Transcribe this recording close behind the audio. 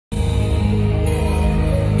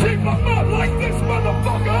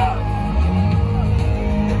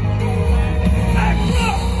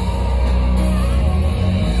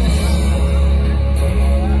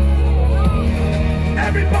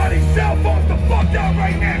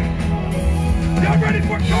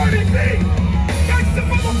Cardi B! Make some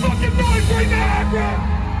motherfucking noise right now, bro!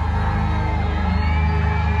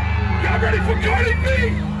 Y'all ready for Cardi B?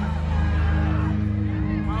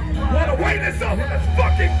 Wanna wait this up? Let's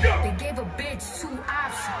fucking go! They gave a bitch 2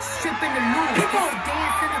 options, stripping the loose.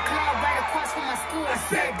 Dance in the club right across from my school. I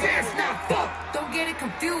said dance, not fuck! Don't get it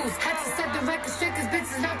confused. Had to set the record straight cause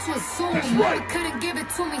bitches not to assume. That's right. Mother couldn't give it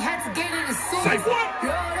to me, had to get it as soon. Say what?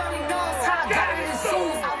 Lord only knows how I got it as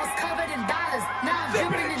soon. I was covered in dollars, now I'm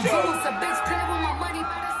dripping in jewels. A bitch play with my money,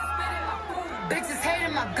 better spit in my food. Bitches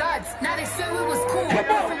hating my guts, now they say it was cool.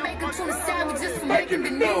 From making tuna sandwiches to making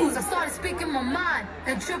the news. I started speaking my mind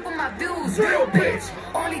and triple my views. Real bitch.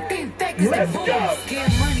 Only thing fake is the Let's booze. go. Get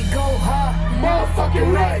money, go hard.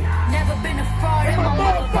 Motherfucking right. Never been a fraud in my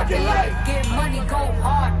motherfucking life. Get money, go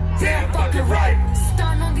hard. Damn fucking right.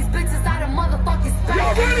 Stun on these bitches out of motherfucking spite.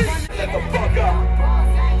 Y'all ready? Let the fuck up.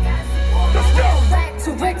 Let's go. Back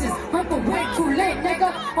to riches, ripping way too late, nigga.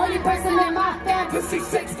 Only person in my family To see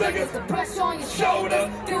 6 niggas. the pressure on your Shoulder.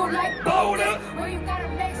 Feel like Boulder. where you gotta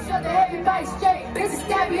make sure that everybody's straight. Bitches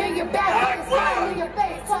stab you in your back, Act smile wild. in your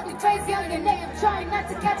face, talking crazy on your name, trying not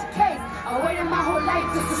to catch a case. I waited my whole life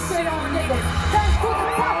just to shit on niggas. Thanks to the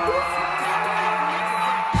top, bitch.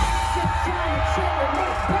 Just trying to chill and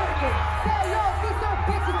make burgers. Say yo, these old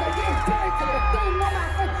bitches are getting burned to the thing on my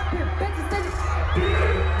head. Bitches in the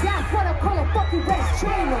that's what I call a fucking race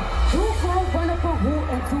trainer. Who gon' run up on who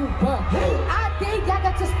and who but? I think I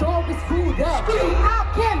got your story screwed up. I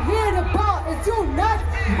can't hear the ball, is you nuts?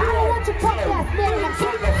 I don't want your punk ass man, I'm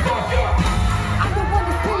Shut the fuck up. I'm the one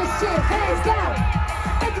that's killing shit, hands down.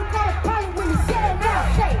 And you got a problem when you say it now,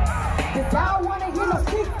 say. Cause I don't wanna hear no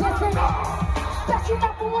street dissing. Especially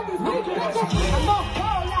not for one of these weak bitches. I'm on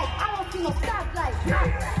ball like, I don't see no stoplight.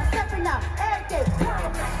 I'm stepping out every day.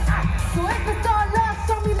 So if it's all love,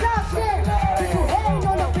 show me love, then. People hating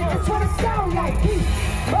on the bitches, what it sound like.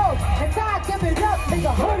 Oh, it's how I give it up,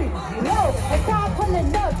 nigga, hurry. No, it's how I'm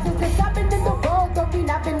pulling up. Since I've been in the road, don't mean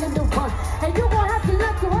I've been in the run. And you gon' have to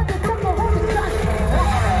look to what the temple hold the gun.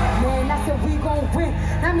 Man, I said we gon' win.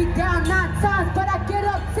 Had me down 9 times, but I get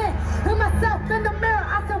up 10. Look myself in the mirror,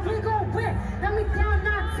 I said we gon' win. Had me down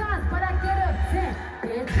 9 times, but I get up 10,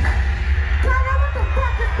 bitch. Tell them what the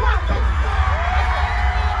fuck is poppin'.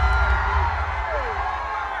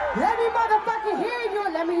 Let me motherfucking hear you.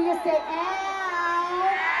 Let me hear you say, ow.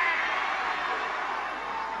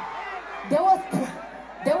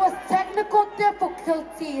 There was technical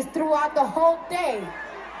difficulties throughout the whole day.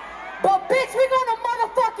 But bitch, we gonna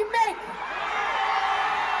motherfucking make it.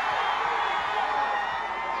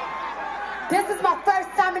 This is my first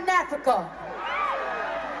time in Africa.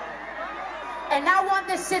 And I want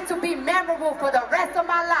this shit to be memorable for the rest of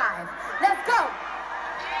my life. Let's go.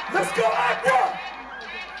 Let's go, Aqua.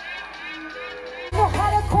 I know how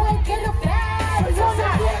to go and get a bag.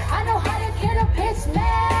 I know how to get a bitch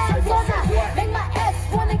mad. Make my ex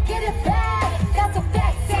wanna get it back. That's a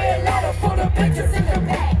fact. Say it louder for the bitches in the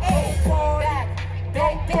back. Hey,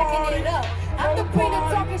 backing it up. I'm the queen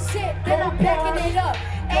of talking shit, then I'm backing it up.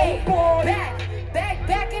 Hey,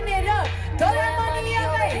 backing it up. Throw that money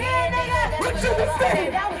over here, nigga. What you was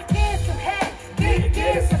saying? I was getting some head,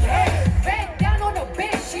 getting some head. Back down on the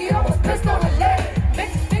bench, she almost pissed on her leg.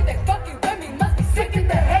 Bitches think they fucking with me, must be sick in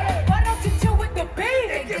the head. Why don't you chill with the beat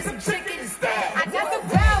and get some chicken instead? I got the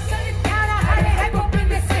crowd shutting down, I had it hype up in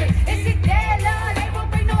this shit. Is she dead, love? They won't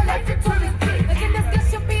bring no electric to this beat. Look in this, this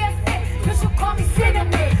should be a stick. You should call me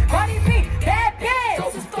cinnamon. Cardi B, bad bitch.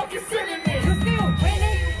 Those is fucking cinnamon. You still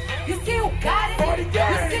winning? You still got it? Party got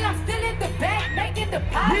You it. still, I'm still in the bank making We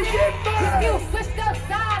deposits. get You mad. still switched up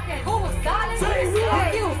sides and who was solid? Say You what?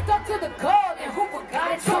 still stuck to the code and who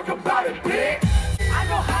forgot it? Talk about it, bitch. I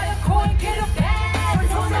know how to go and get a bag.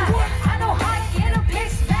 I know how to get a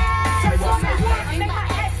bitch mad. I make my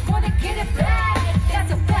ex wanna get it back.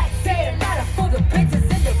 That's a fact. Say it louder for the bitches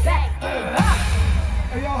in the back.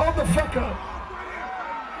 Hey, y'all, hold the fuck up.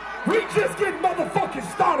 We just getting motherfucking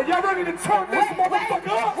started. Y'all ready to turn this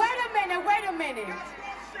motherfucker up? Wait a minute.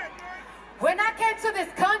 When I came to this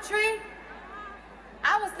country,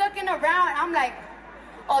 I was looking around, I'm like,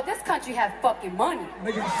 oh, this country has fucking money.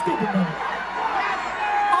 They got stupid money.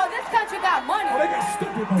 Oh, this country got money. Oh, they got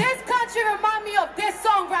stupid money. This country remind me of this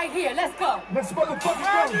song right here. Let's go. Let's motherfucking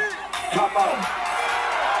go. Come on.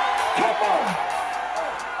 Come on.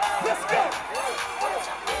 Let's go.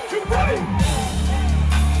 You ready?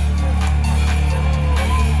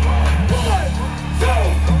 1,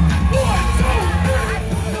 2.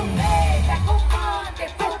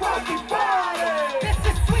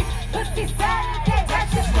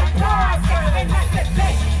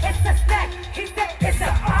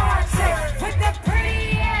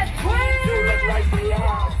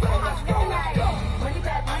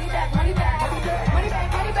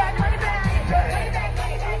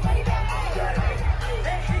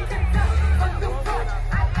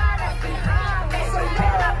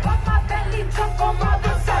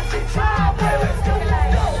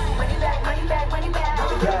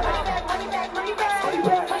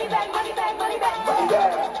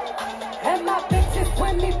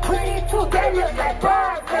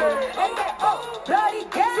 bloody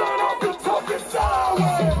gang. So don't be talking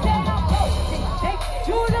sideways.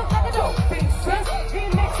 You look like a dope bitch. He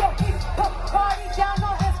makes your feet pop party down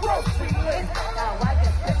on his grocery list. Now I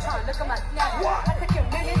just been trying to look at my snap. I took your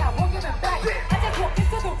man and I won't give him back. I just walked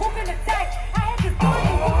into the room and attack. I had this body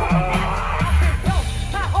I've been broke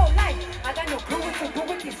my whole life. I got no clue what to do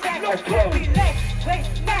with these facts. No clue. Relax, wait,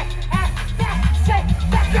 smack, ass, back, shake,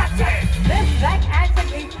 back, live like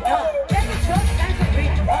Anthony. Every truck Anthony.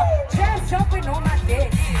 Jam jumping on my dick.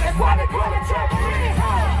 That's why they call it trampoline.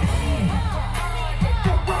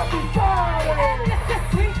 And it's a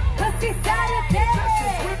sweet pussy Saturday.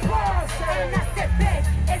 And I said, babe,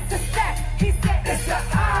 it's a snack. He said, it's an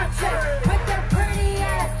entree. With them pretty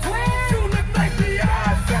ass twins. You look like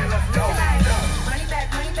Beyonce. Let's go. Money back,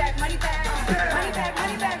 money back, money back. Money back,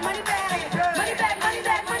 money back, money back. Money back, money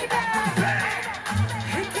back, money back.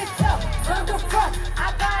 He can tell from the front. I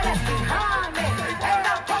got it behind me. And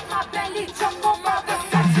I put my belly jump on my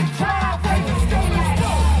Versace driveway. Money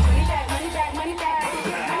back, money back, money back.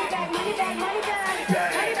 Money back, money back, money back.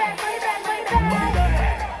 Money back, money back, money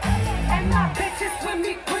back. And my bitches with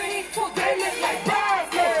me pretty too. They look like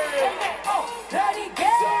Bradley. And they all bloody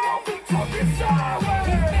gay. So don't be talking sideways.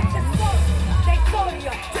 These bitches fuck, they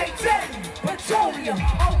sodium, they jetty, petroleum.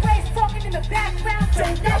 Always talking in the background, so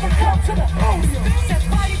they never come to the podium. Said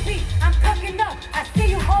Cardi B, I'm cooking up. I see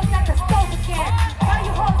you hoes at the stove again. Why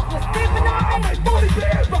you hoes was sleeping on me? Like 40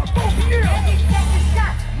 years, about 40 years. Every second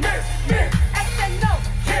shot, Miss, miss, XNO,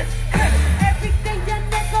 hit, hit. everything your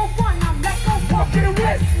nigga want, I'm like a Fucking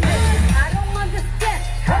rich. I don't understand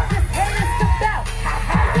what this hate is about.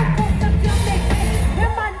 How you supposed to feel they bitch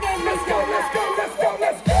when my name is Let's go, let's go, let's go,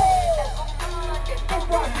 let's go.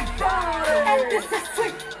 And this is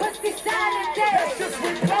sweet pussy Saturday. That's just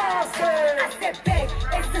repulsive. I said, babe,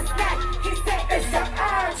 it's a snack. He said, it's an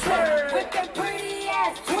entree. With them pretty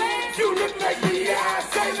ass twins. You look like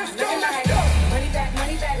Beyonce. Let's go, let's go. Money back,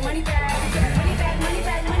 money back, money back. Money back, money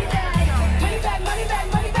back, money back. Money back, money back,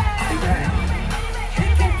 money back. He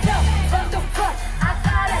can tell from the front. I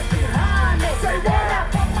got it behind me. Say what? And I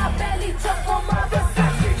put my belly jump on my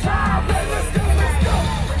Versace driveway. Let's go, let's go.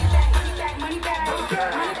 Money back, money back, money back.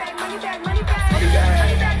 Money back, money back, money back.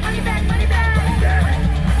 Money back, money back, money back.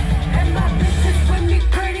 And my bitches with me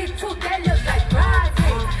pretty too. They look like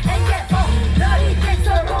bridesmaids. And get bloody dicks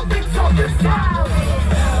are on me talking sideways.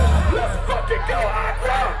 Let's fucking go,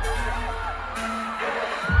 Aqua.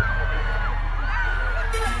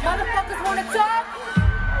 Motherfuckers wanna talk?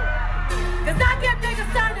 Cause I give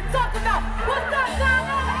niggas time to talk about what's up,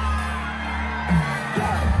 Ghana?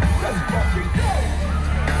 Let's fucking go.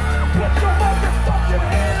 Put your motherfucking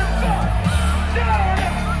hands up. Yeah.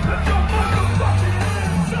 Put your motherfucking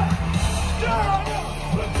hands up. Yeah.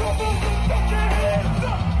 Put your motherfucking hands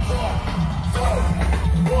up. 1,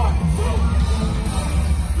 2, 1,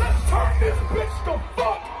 2. Let's turn this bitch the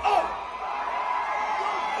fuck up.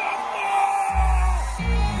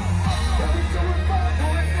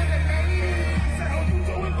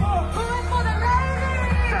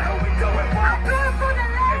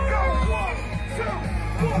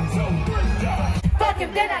 Fuck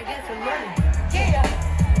him, then I get some money. Yeah.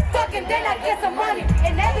 Fuck him, then I get some money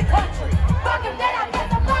in every country. Fuck him, then I get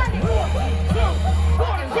some money.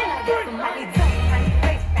 Fuck him, then I get some money. I need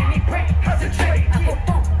face, I need bread. Concentrate. I go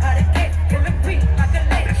boom, out of gate. Kill a beat, like a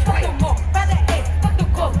lake. Fuck them all, by the eight. Fuck the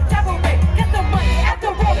gold, Jabaré. Get the money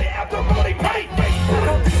after rolling, pay.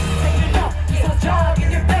 Don't be taking off. So jog in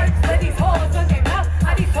your face. Let these hoes on their mouth.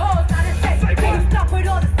 All these hoes out of shape. Can you stop with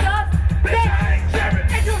all the stuff? Bitch, I ain't jamming.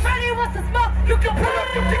 If you ready with the smoke, you can pull up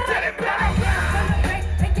your dick that it blow.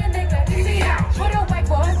 Make your nigga easy out. Put a white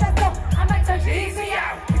boy, that's go. I might touch you easy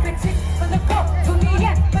out. You been chick from the go to the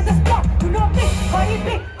end, from the start. You know me, Cardi B,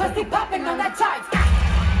 pussy popping on that charge.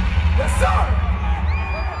 Yes, sir.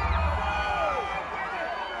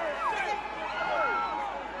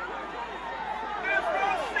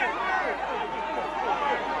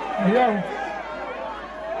 Hey, yo.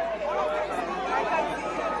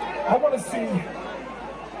 I want to see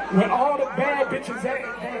when all the bad bitches ain't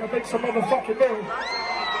to make some motherfucking noise.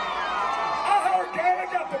 I heard Ghana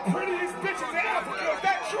got the prettiest bitches in Africa. Is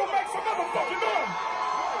that true? Make some motherfucking noise.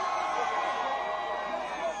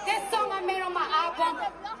 This song I made on my album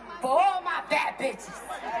for all my bad bitches.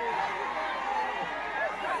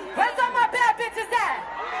 Where's all my bad bitches at?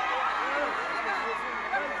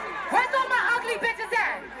 Where's all my ugly bitches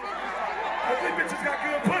at? Ugly bitches got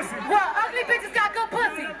good pussy. Well, ugly bitches got good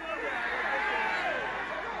pussy.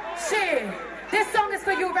 Shit, this song is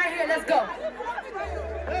for you right here. Let's go.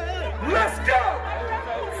 Let's go.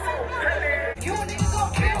 You niggas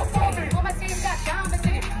gon' kill for me. All my team got diamonds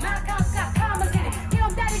in it. My accounts got commas in it. You know,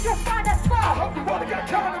 daddy, you're fine, that's fine. Everybody got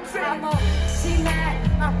condoms in. I'm on, she mad,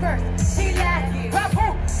 I'm first, she last. Rap who,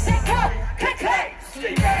 take her, kick her.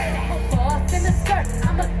 Ski man. I'm a boss in the skirt,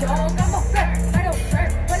 I'm a dog, I'm a flirt. I don't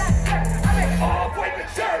flirt, but I flirt. I'm an Off with the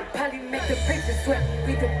shirt. probably make the preacher sweat.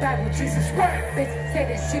 Read the Bible, Jesus word. Bitch say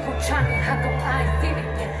that she gon' try me, how come I ain't seen it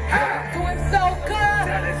yet? I'm doing so good.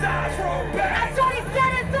 Tell his eyes roll back. That's what he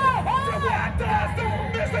said it's so The white does do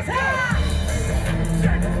business.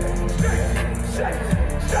 Shake,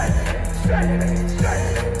 shake, shake, shake,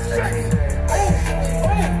 shake, shake.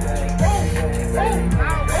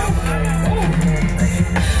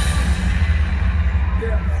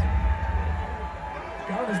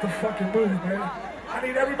 God is the fucking move, man. I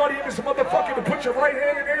need everybody in this motherfucker to put your right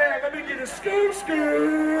hand in the air. Let me get a scoop,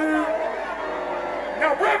 scoop.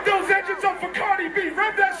 Now rev those engines up for Cardi B.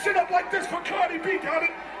 Rev that shit up like this for Cardi B, got it?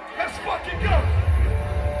 Let's fucking go.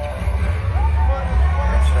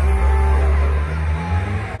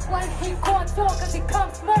 When he can't talk cause he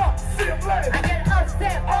comes more. See him later. I get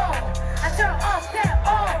upset on. I turn upset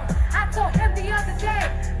on. I told him the other day,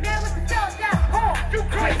 man, with the girls that's home. You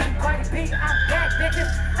crazy. Cardi B, I'm back, bitches.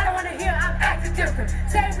 I don't wanna hear I'm acting different.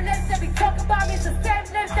 Same lips that be talking about me, it's the same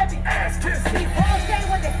lips that be Ass kissing. these hoes say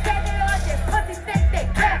when they say they are, they pussy think they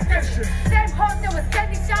catfishing. Same hoes that was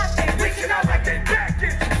sending shots, they Reaching out like they back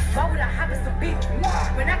it. why would I have some beef?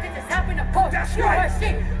 When I could just happen to post, That's you right. heard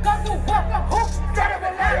shit, go through what from who? Got a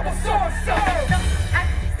reliable source, so. I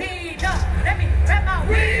see the, let me grab my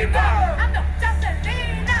Weaver. I'm the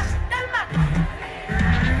Jocelina, that's my.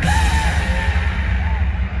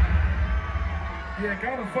 Yeah,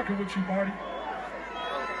 God, I'm fucking with you, Marty.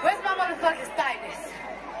 Where's my motherfucking stylist?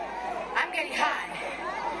 I'm getting hot.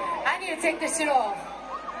 I need to take this shit off.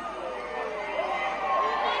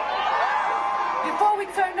 Before we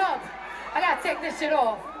turn up, I gotta take this shit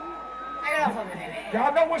off. Take it off of me, baby.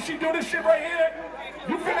 Y'all know when she do this shit right here?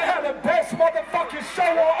 You finna have the best motherfucking show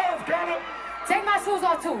on earth, Ghana. Take my shoes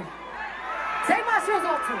off too. Take my shoes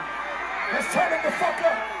off too. Let's turn it the fuck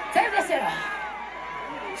up. Take this shit off.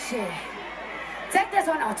 Shit. Take this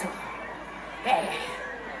one out too. Yeah.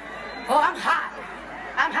 Oh, I'm hot.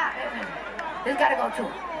 I'm hot. This gotta go too.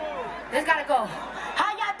 This gotta go.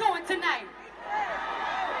 How y'all doing tonight?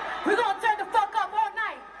 We're gonna turn the fuck up all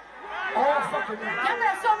night. All fucking night. Y'all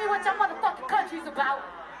better show me what your motherfucking country's about.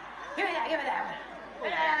 Give me that, give me that one.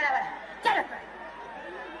 Give me that. Jennifer.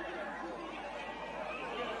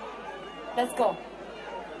 Let's go.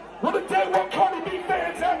 Where the day one Cardi B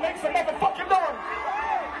fans at? Make some motherfucking noise.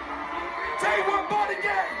 Day one body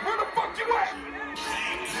gang. Where the fuck you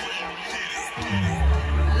at?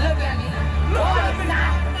 Look at me. Look at me.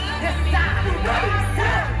 This side.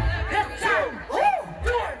 This side. Woo!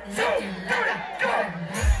 1, 2, 3, go.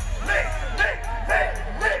 Lick, lick, lick,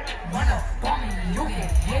 lick. Wanna bomb me, you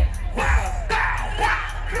get hit. Wow, wow, wow.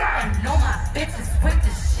 I know my bitches with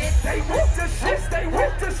the shit. They with the shit, they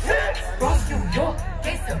with the shit. From New York,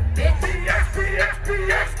 it's a bitch. BX, BX,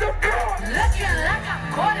 BX, the boy. Looking like I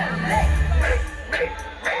caught a lick. Lick, lick,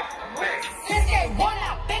 lick, lick. Since day one,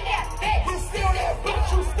 I've been that bitch. You still that bitch,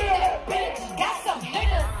 you still that bitch. Got some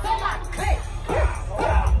niggas on my clip.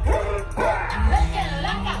 Looking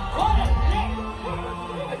like I caught a lick.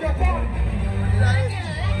 Your body. Looking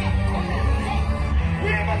like I caught a lick. We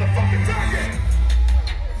ain't motherfucking talking.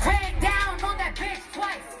 Ran down on that bitch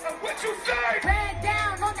twice. What you say? Ran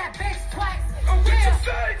down on that bitch twice. What you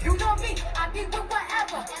say? You know me, I be with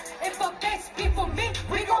whatever. If a bitch be for me,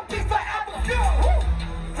 we gon' be forever. Go.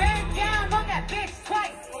 Ran down on that bitch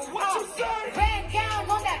twice. What you say? Ran down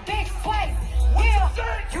on that bitch twice. What you Yeah,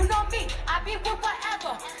 say? you know me, I be with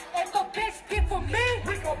whatever. If a bitch be for me,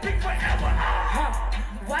 We gon' be forever.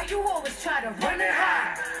 why you always try to run it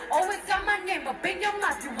high? Always got my name up in your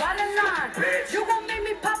mouth, you out of line. Bitch. You gon' make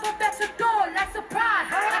me pop up at your door like surprise.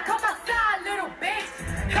 I come outside, little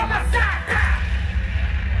bitch. Come outside.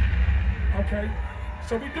 Okay.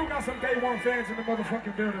 So we do got some day one fans in the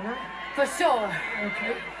motherfucking building, right? For sure.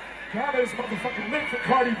 Okay. Ghana is motherfucking lit for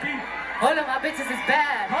Cardi B. All of my bitches is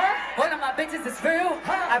bad. Huh? All of my bitches is real.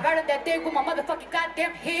 Huh? I riding that thing with my motherfucking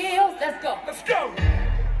goddamn heels. Let's go. Let's go.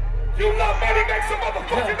 You love money, make some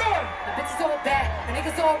motherfucking noise. The bitches all bad, the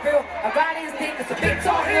niggas all real. I ride in stick, it's a big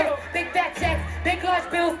tall hill. Big fat checks, big large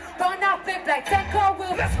bills. Throwing out flip like 10 car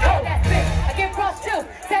wheels. Let's go. That's big. I get cross chills.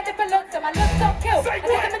 10 different looks, and my looks so kill. Say I what?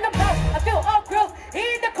 take him in the mouth, I feel all grills. He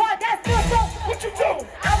in the car, that's still so. What you do?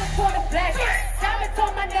 I was born to flex, diamonds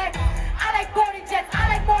on my neck. I like boarding jets,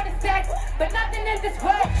 I like more than sex. But nothing in this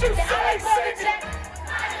world What you that I like say, more than say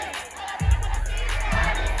sex.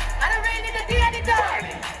 I done ran into the other dog.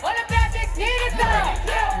 All the bad bitch need is dog.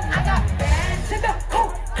 I got bands in the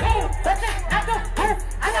coop, coop. Bustin' out the roof.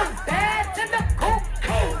 I got bands in the coop,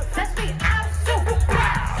 coop. Touch me, I'll shoot.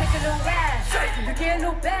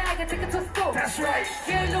 can take it to school. That's right.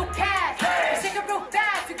 Get a little cash. You shake it real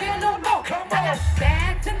fast, you get a little more. Come I on. got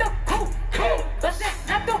bands in the coop. Cool. But that's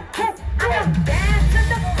not the coop. I got bands in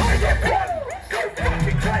the coop. Go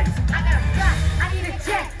fucking crazy. I got a fly, I need a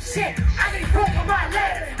jet. Shit, I need broke on my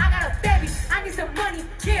legs. I got a baby, I need some money.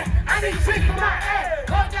 Yeah, I need drink for my ass.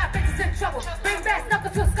 All y'all bitches in trouble. Bring back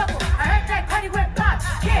knuckles to a scuffle. I heard that Cardi went pop.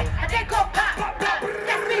 Yeah, I did go pop.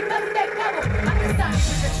 That's me, birthday bubble. I'm just starting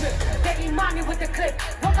with the trip. They eat mommy with the clip.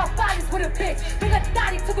 Walk out bodies with a bitch. Bring a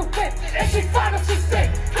daddy to the whip. And she fine when she sick.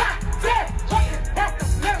 God damn, that's the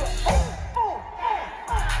mirror.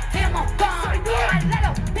 Damn, I'm fine. I let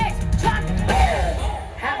a bitch drop.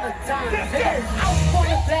 Hammer time. I was born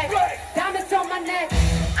to flex. Diamonds on my neck.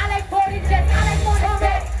 I like 40 jets. I like more than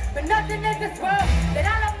sex. But nothing in this world that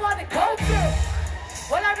I don't want to go through.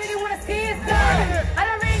 All I really want to see is love. I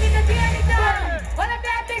don't really need to see any done. All a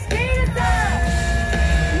bad bitch need is love.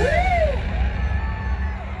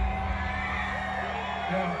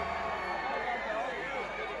 Yeah.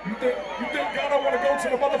 You think Ghana want to go to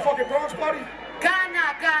the motherfucking Bronx party?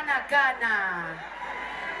 Ghana, Ghana, Ghana.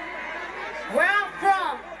 Where I'm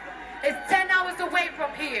from is 10 hours away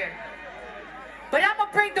from here. But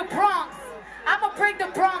I'ma bring the Bronx. I'ma bring the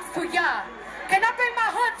Bronx to y'all. Can I bring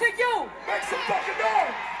my hood to you? Make some fucking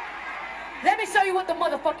noise. Let me show you what the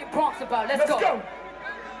motherfucking Bronx about. Let's go.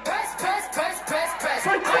 Press, press, press, press, press.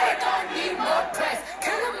 Say I press. don't need more press.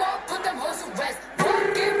 Kill them all, put them hoes to rest.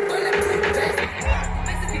 Fucking bulletproof vest.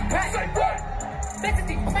 Bitches be pressed. Say what? Bitches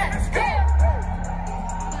be pressed.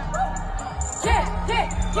 Yeah, yeah,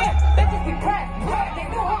 yeah. Bitches be pressed. They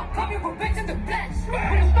know how I'm coming with bitch in the flesh.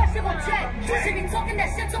 With a special on check. She be talking that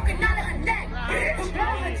shit, talking out of her neck. Who's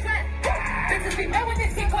blowing her trend? Bitches be mad when they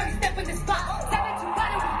see Cardi step in the spot. 7 to 9,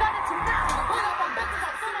 it was nothing to not. Pull up on bitches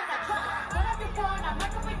as soon as I drop. When I get born, I'm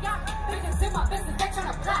like a yacht. Bitches in my business, they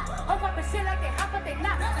tryna plot. Hook up and shit like they hot, but they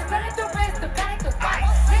not. The red is the red, the bad is the white.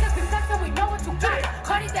 Niggas be suck, so we know what you got.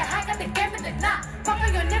 Cardi the high, got the game in the knot. Fuck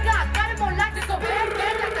on your nigga, I got him on lock. Just go bad,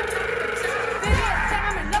 bad like the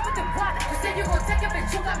I'm in love with the plot. You said you gon' take a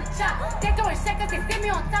bitch, you got me chopped. They throwing shakers, they see me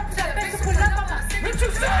on top of that bitch. Pull up on my seat. What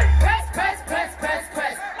you say? Press, press, press, press,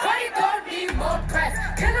 press. Cardi don't need more press.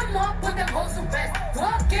 Kill them all, put them hoes to rest.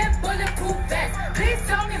 Fucking bulletproof vest. Please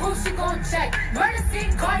tell me who she gon' check. Murder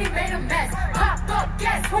scene, Cardi made a mess. Pop up,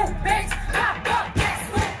 guess who, bitch? Pop up, guess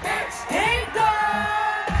who, bitch? Ding dong!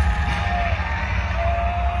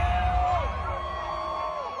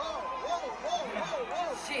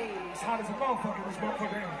 It's hot as a motherfucker, this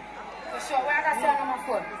motherfucker. For sure, where I got something on my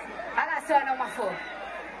foot. I got something on my foot.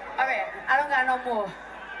 Alright, I don't got no more.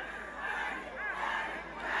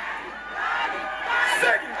 Sing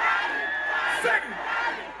it! Sing it!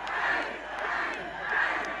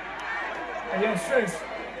 Hey, yo, sis.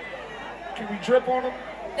 Can we drip on him?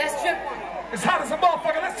 Let's trip on it. It's hot as a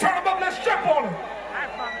motherfucker. Let's turn him up. Let's drip on him.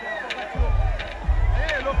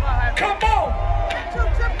 Come on!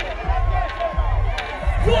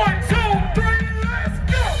 1, 2, 3, let's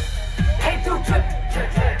go! Can't do drippin',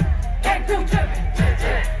 can't do drippin',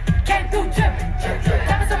 can't do drippin'.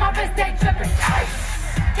 Diamonds on my wrist, they drippin'.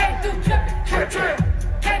 Can't do drippin',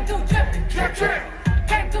 can't do drippin',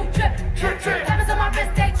 can't do drippin'. Diamonds on my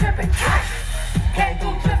wrist, they drippin'. Can't do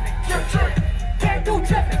drippin', can't do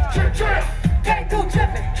drippin', can't do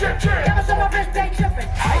drippin'. Diamonds on my wrist, they drippin'.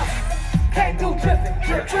 Can't do drippin',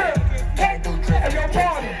 can't do drippin'. Hey, yo,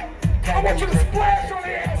 party. I want you to splash on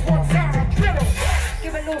the ass one time.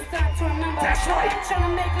 Give a little time to remember. That's right.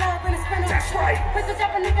 Tryna make love in a spinner. That's right. Pistol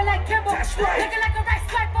drop a nigga like Kimbo. That's right. Looking like a right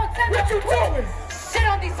swipe on Tinder. What you doing? Shit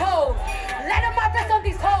on these hoes. Light up my wrist on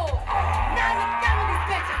these hoes. Now I look down on these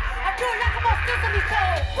bitches. I feel like I'm on stilts on these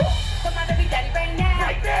hoes. Put my baby daddy right now.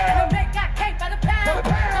 Right now. And her man got cake by the pound. By the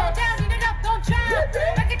pound. Slow down, eat it up, don't drown.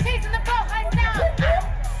 Mac and cheese in the boat, I now.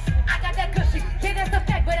 I got that good shit. Yeah, that's the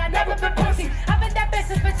fact, but I never been pussy. I've been that bitch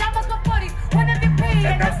since bitch, I must go 40s. When I get paid,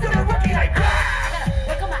 And I'm still a rookie like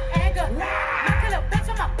look at my anger. Look at a bitch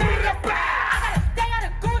on my booty. I gotta stay out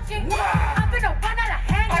of Gucci. I'm finna run out of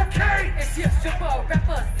hanger. Okay. Is she a stripper, a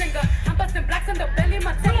rapper, a singer? I'm busting blacks in the belly,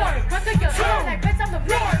 my singer. Run to your head like bitch, I'm the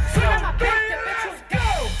man. She not my bitch, the bitch you go.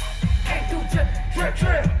 Can't do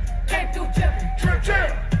drippin'. Can't do drippin'.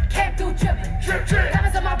 Can't do drippin'.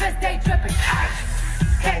 Diamonds on my wrist, they drippin'.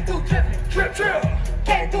 Can't do drippin'.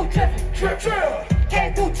 Can't do drippin'.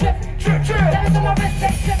 Can't do drippin'. Diamonds on my wrist,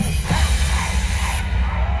 they drippin'.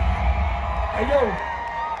 Hey, yo.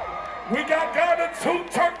 We got Ghana to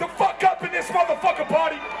turn the fuck up in this motherfucker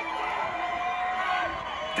party.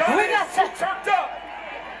 Ghana We got is too turned up.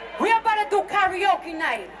 We about to do karaoke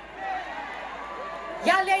night.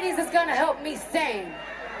 Y'all ladies is gonna help me sing.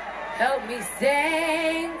 Help me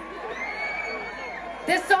sing.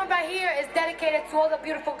 This song right here is dedicated to all the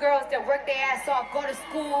beautiful girls that work their ass off, go to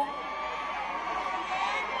school.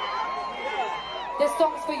 This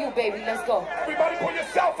song's for you, baby. Let's go. Everybody put your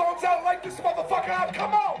cell phones out like this motherfucker out.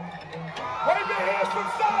 Come on. Wave your hands from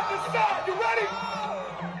side to side. You ready?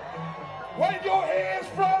 Wave your hands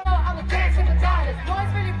from... I was dancing for dollars. No,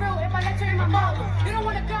 it's really real if I let you in my mouth. You don't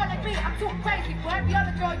want a girl like me. I'm too crazy. For every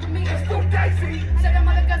other girl you meet is too Daisy. So them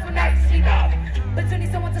other girls were nice enough. But you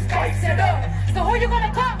need someone to spice it up. So who you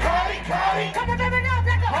gonna call? Cardi, Cardi. Come on, baby, now,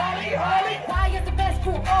 black up. Holly, Holly. Why is the best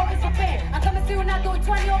crew always a fan? I'm coming to you now doing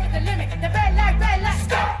 20 over the limit. The red light,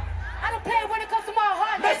 Stop. I don't play when it comes to my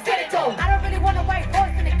heart. Let's get it though. I don't really want a white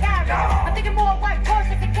horse in the carriage. No. I'm thinking more white horse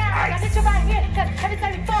in the carriage. I Ice. hit you right here, cause every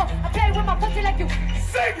time you fall, I play with my pussy like you.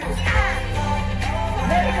 Sing it.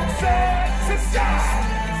 Let it go side to side.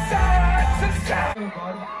 Side to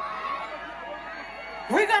side.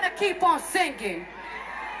 We're gonna keep on singing.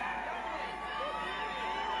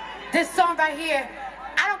 This song right here,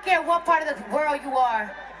 I don't care what part of the world you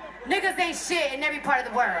are. Niggas ain't shit in every part of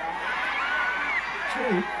the world.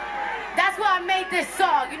 True. That's why I made this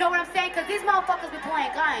song, you know what I'm saying? Because these motherfuckers be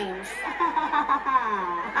playing games.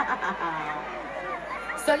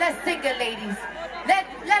 So let's sing it, ladies.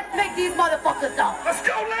 Let's make these motherfuckers up. Let's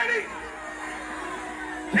go, lady.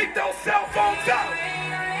 Keep those cell phones out.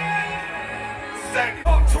 Sing it.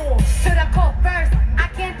 Talk to 'em. Should I call first? I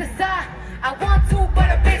can't decide. I want to, but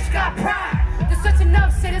a bitch got pride. The switching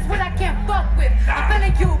up shit is what I can't fuck with. I'm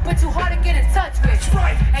feeling you, but you hard to get in touch with. That's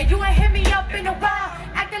right. And you ain't hit me up in a while,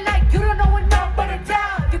 acting like you don't know enough but a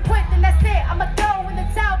dial. You quit, then that's it. I'ma throw in the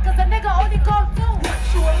towel, cause a nigga only go two.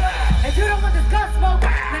 You alive. If you don't want this gun smoke,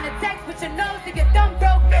 then the text with your nose to get thumb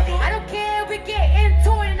broke. I don't care, we get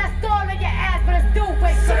into it and I stall on your ass, but I still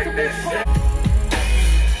wait Sing to this be shit.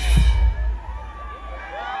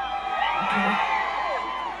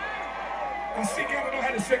 I see you gotta know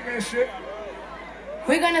how to sing that shit.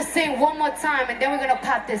 We're gonna sing one more time and then we're gonna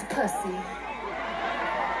pop this pussy.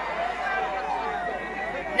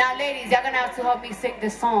 Now ladies, y'all gonna have to help me sing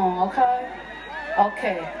this song, okay?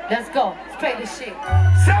 Okay, let's go. Let's play this shit.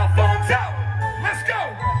 Cell phones out. Let's go.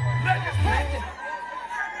 Ladies,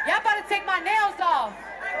 Y'all about to take my nails off.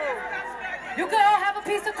 You could all have a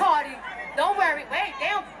piece of Cardi. Don't worry. Wait,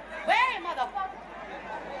 damn. Wait, motherfucker.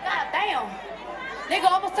 God damn. Nigga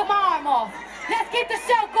almost took my arm off. Let's get the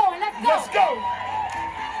show going. Let's go. let's go.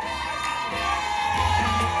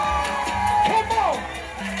 Come on.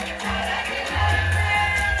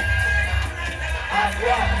 That's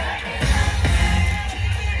right.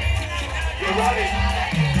 You ready?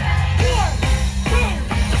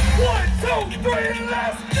 1, 2, 3,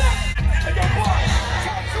 let's go. Hey, yo, boy.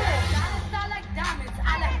 Talk to 'em. I like diamonds.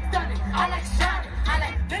 I like stunning. I like shining. I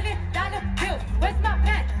like $1 billion bills. Where's my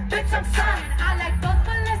pen? Bitch, I'm signing. I like those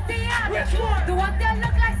Balenciagas. Which one? The ones that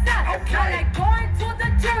look like that. Okay. I like going to the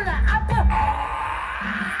jeweler.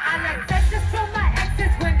 I like texts from my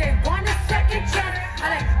exes when they want a second chance. I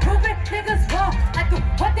like proving niggas wrong. I do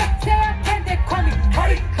what they say I can. They call me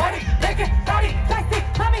Buddy, buddy. make it funny. Plastic,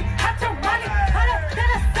 mommy, hot your money. Hotter than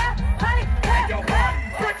a stop, honey. Yo, boy,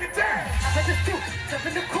 break it down. I bet the suit, jump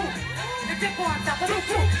in the coupe. The dip on top of the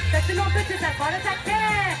roof. Flexing on bitches as hard as I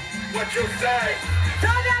can. What you say?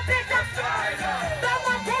 Throw that bitch up. Throw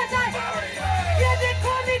my bitch up. Yeah, they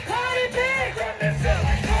call me Cardi B. Run this shit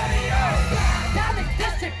like cardio. Down the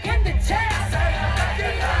district in the chest. Like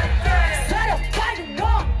it like that. Try to fight and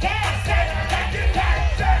no gas. Like it like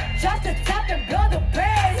that. Just to top and blow the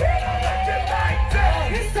bridge. Like it like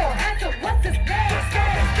that. He's so handsome, what's his name? Let's go,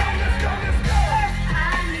 let's go, let's go, let's go. I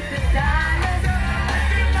need the dollars.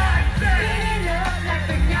 Like it like that. Beating up like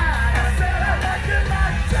piñata. I said I like it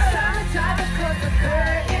like that. Trying to drive across the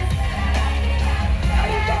curtain.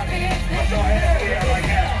 Everybody, put your hands in the air like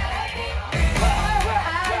that.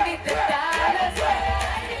 I need the dollars.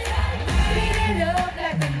 Beating up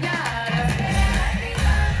like piñata.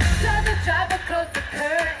 Trying to drive across the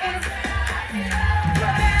curtain.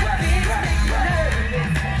 That bitch makes me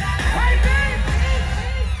nervous. Hey, bitch!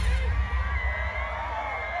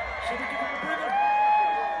 Should we give him a breather?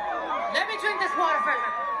 Let me drink this water first.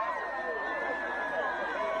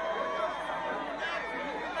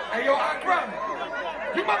 Hey, yo, Akram.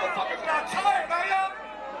 You motherfuckers not tired, are y'all?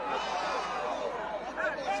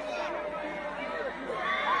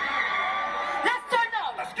 Let's turn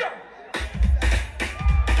up. Let's go.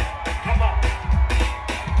 Come on.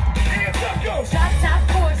 Hands up, yo. Drop top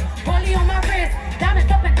course, rollie on my wrist,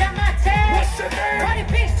 diamonds up and down my chest. What's your name? Cardi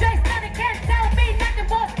B straight stunning, can't tell me nothing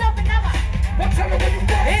but stuff and never. What tell me where you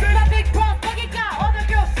from, It's sis? my big bro, boogie got all the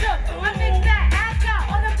girls shook. I mix that ass got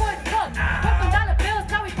all the boys cooked. Purple dollar bills,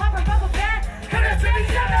 now we popping rubber bands. Hands in the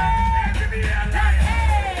air. Hands in the air. Like, hey,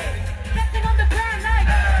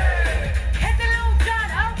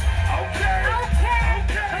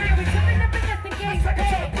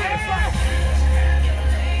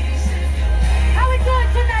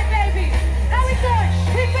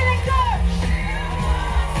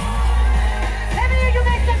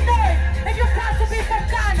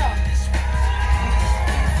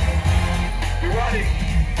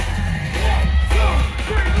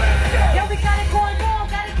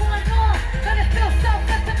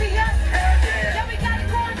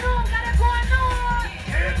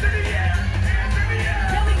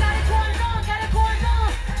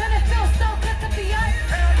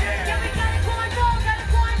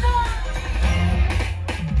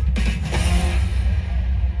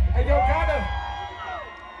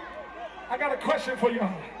 question for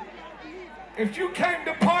y'all. If you came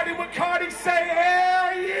to party with Cardi, say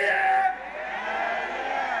hell yeah!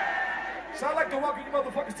 So I like to welcome you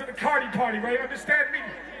motherfuckers to the Cardi party, right? Understand me?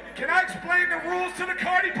 Can I explain the rules to the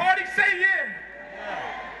Cardi party? Say yeah!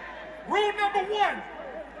 Rule number 1.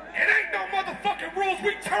 It ain't no motherfucking rules.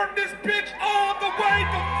 We turn this bitch all the way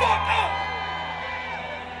the fuck up.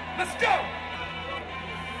 Let's go.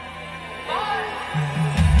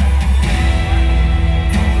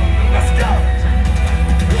 Let's go.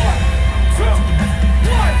 1, 2, 1,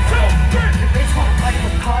 2, 3. The bitch wanna party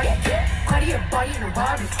with Cardi. Cardi your body in a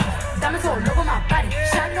body. Diamonds all over my body.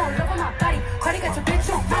 Shine all over my body. Cardi got your bitch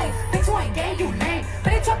on money. Bitch, you ain't gang, you lame.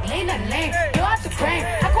 But it's truck lane and lane. You're off the brain.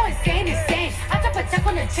 I go insane, insane. I drop a check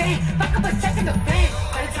on the chain. Fuck up a check in the bank.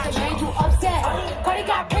 Cardi took the man, you upset. Cardi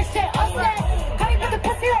got rich, they upset. Cardi put the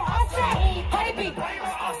pussy on offset. Cardi be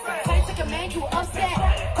Cardi took a man, you upset.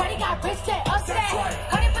 Cardi got rich, they upset.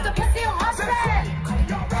 Cardi put the pussy on offset.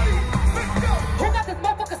 Who got this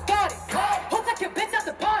motherfucker started? Who took your bitch out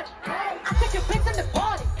the party? I took your bitch in the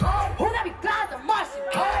party. Who got me fly as a Martian?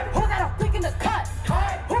 Who got a freak in the cut?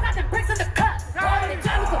 Who got them bricks in the cut? They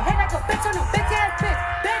drive me some head like a bitch on a bitch ass bitch.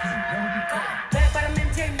 Bad bottom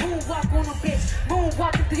MJ moonwalk on a bitch.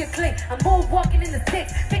 Moonwalking through your clique. I'm moonwalking in the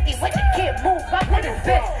 6. 50 with the kid. Move up with his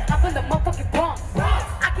bitch. I'm from the motherfucking Bronx.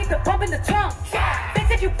 I keep the bump in the trunk. Bitch,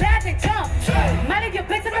 if you bad, then jump. Might leave your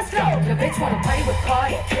bitch in the slow. Your bitch wanna party with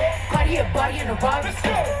Cardi. Cardi your body in a Rari.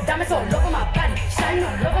 Diamonds all over my body. Shining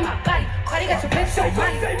all over my body. Cardi got your bitch so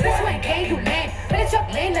money. Bitch, you ain't gang, you lame. Bitch, up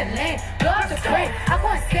lane to lane. Blow up the brain. I go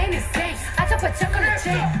insane, insane. I drop a check on the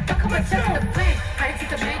chain. Fuck up a check on the plane. Cardi took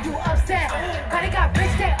the man, you upset. Cardi got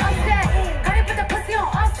rich, they upset. Cardi put the pussy on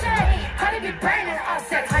offset. Cardi be braining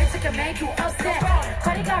offset. Cardi took a man, you upset.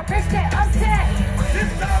 Cardi got rich, they upset. This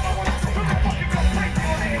time I want to put the fucking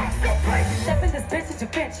go play. Step in this bitch with your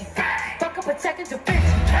Vinci. Fuck up a check in your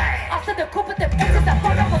Vinci. After the coupe with the bitches, I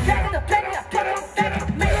fuck up a back in the back. I fuck up a back in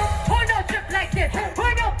the middle. Who no drip like this? Who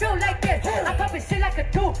no feel like this? I'm popping shit like a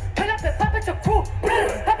dude. Pull up and pop at your crew.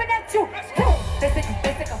 Popping at you. Basic,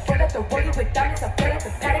 basic. I full up the world with diamonds. I fill up the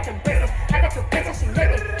static and bricks. I got your bitch and she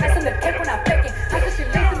naked. Ice on the cake when I bake it. I said she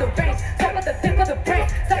lays in the range. Stop at the tip of the brain.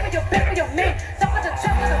 Stop at your back for your man. Stop at the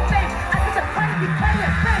trap for the fame. I said the party be party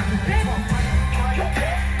and fame.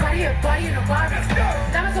 Cardi your body in a Rari.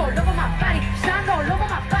 Diamonds all over my body. Shine all over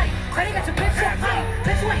my body. Cardi got your bitch on money.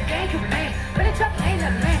 Bitch, you ain't gang, you lame. But it's truck lane to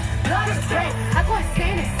lane. Blood is brain. I go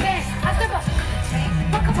insane, insane. I step up.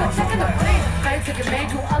 Fuck up a check in the plane. Cardi took your man,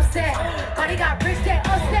 you upset. Cardi got rich, they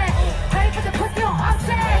upset. Cardi put the pussy on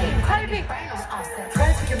offset. Cardi be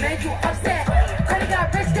Cardi took your man, you upset. Cardi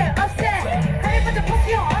got rich, they upset. Cardi put the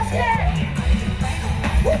pussy on offset.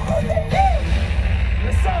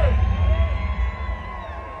 Yes, sir.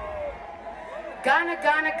 Ghana,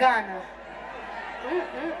 Ghana, Ghana.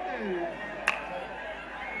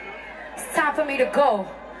 It's time for me to go.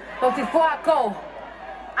 But before I go,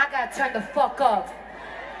 I gotta turn the fuck up.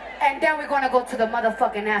 And then we're gonna go to the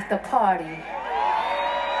motherfucking after party.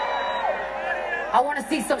 I wanna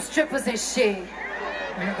see some strippers and shit.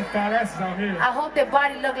 They got the fat asses out here. I hope their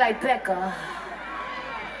body look like Becca.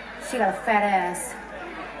 She got a fat ass.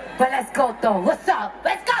 But let's go though. What's up?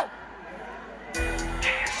 Let's go!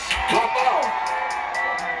 Come on!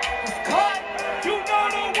 You know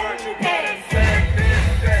the words, you better sing this.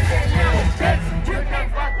 You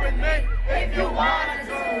can't fuck with me if you wanna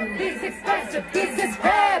do. These expensive, these is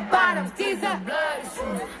red bottoms, these are bloody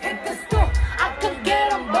shoes. Hit the store, I could get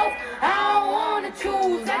them both. I don't wanna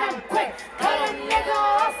choose, and I'm quick. Tell a nigga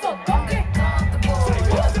also, don't get comfortable.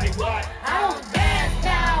 Say what? I don't dance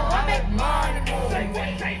now, I make money move.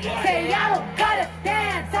 Say I don't gotta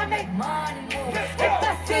dance, I make money move. If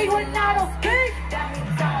I see you and I don't speak, that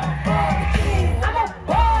means I'm barbecue. I'm a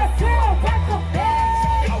boss, you don't want the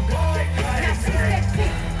bitch. Now she said she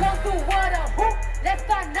gon' do what a hoop. Let's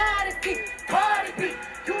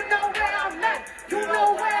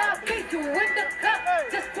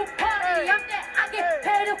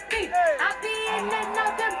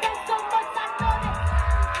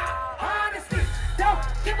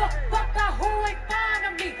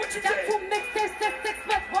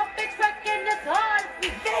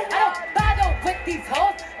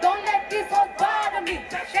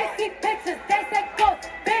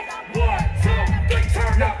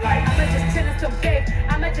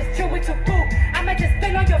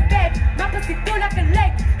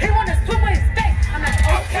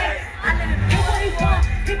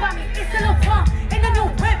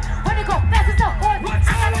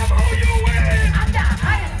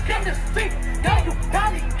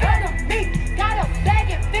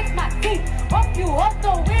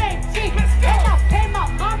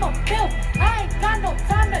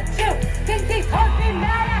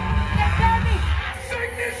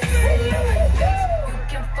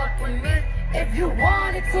if you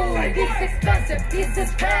wanted to. These expensive, these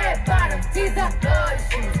is red bottoms, these are good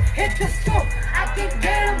shoes. Hit the school, I can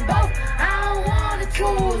get them both, I don't wanna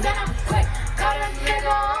choose. And I'm quick, cut a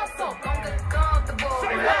nigga also, don't get comfortable.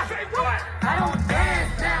 Say what? I don't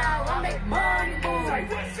dance now, I make money move.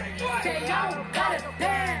 Say I don't gotta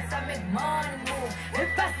dance, I make money move.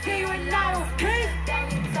 If I see you and I don't drink, that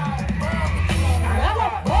means I'm I'm a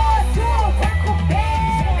boss, you a Taco Bell.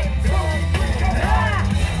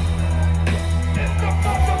 It's the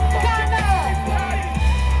motherfucking party.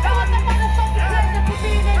 I want the motherfucking president to be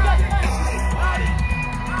in your country.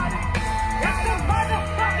 It's the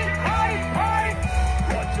motherfucking party.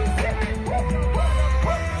 What you say?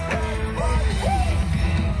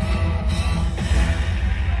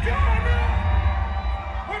 Ghana,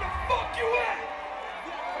 where the fuck you at?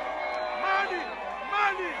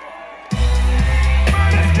 Money.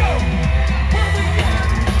 Let's go. Where we at?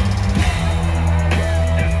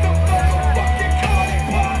 It's the motherfucking Cardi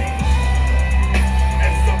party.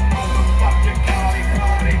 It's the motherfucking Cardi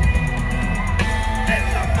party. It's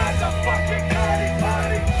the motherfucking Cardi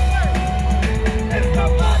party. It's the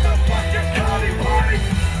motherfucking Cardi party.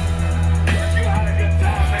 You had a good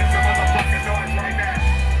time, make some motherfucking noise right now.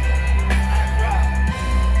 That's right.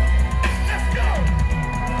 Let's go.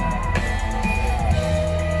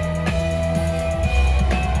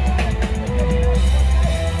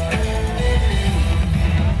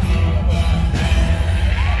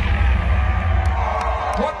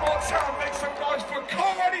 One more time, make some noise for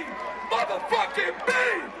Cardi motherfucking B.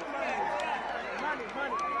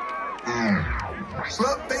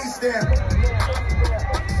 Slap face there.